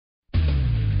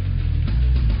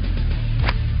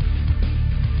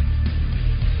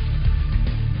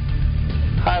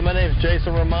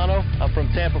Jason Romano. I'm from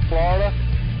Tampa, Florida,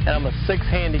 and I'm a 6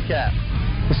 handicap.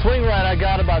 The SwingRite I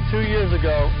got about 2 years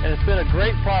ago, and it's been a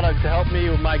great product to help me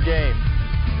with my game.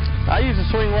 I use the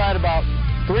SwingRite about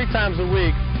 3 times a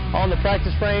week on the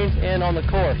practice range and on the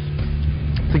course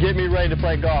to get me ready to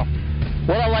play golf.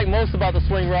 What I like most about the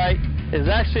SwingRite is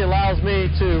it actually allows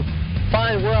me to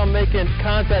find where I'm making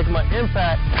contact with my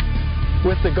impact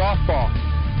with the golf ball.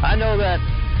 I know that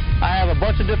I have a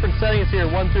bunch of different settings here,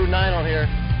 1 through 9 on here,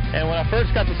 and when I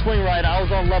first got the SwingRite, I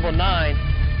was on level 9.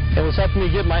 It was helping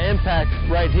me get my impact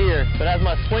right here, but as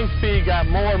my swing speed got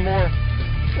more and more,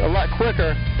 a lot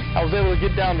quicker, I was able to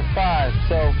get down to 5.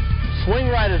 So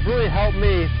SwingRite has really helped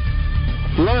me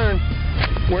learn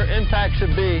where impact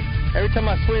should be. Every time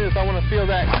I swing this, I want to feel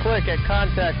that click at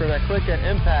contact or that click at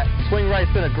impact.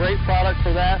 SwingRite's been a great product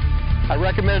for that. I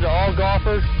recommend it to all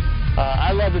golfers.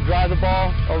 I love to drive the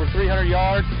ball over 300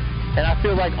 yards, and I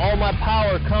feel like all my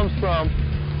power comes from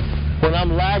when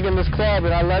I'm lagging this club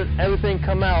and I let everything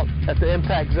come out at the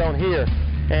impact zone here.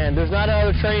 And there's not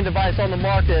another training device on the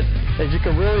market that you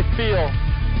can really feel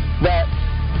that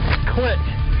click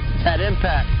at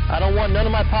impact. I don't want none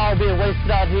of my power being wasted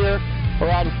out here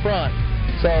or out in front.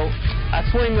 So I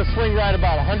swing the SwingRite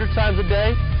about 100 times a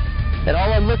day, and all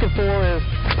I'm looking for is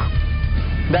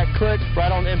that click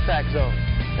right on the impact zone.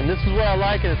 And this is what I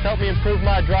like, and it's helped me improve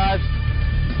my drives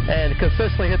and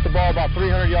consistently hit the ball about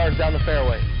 300 yards down the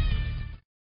fairway.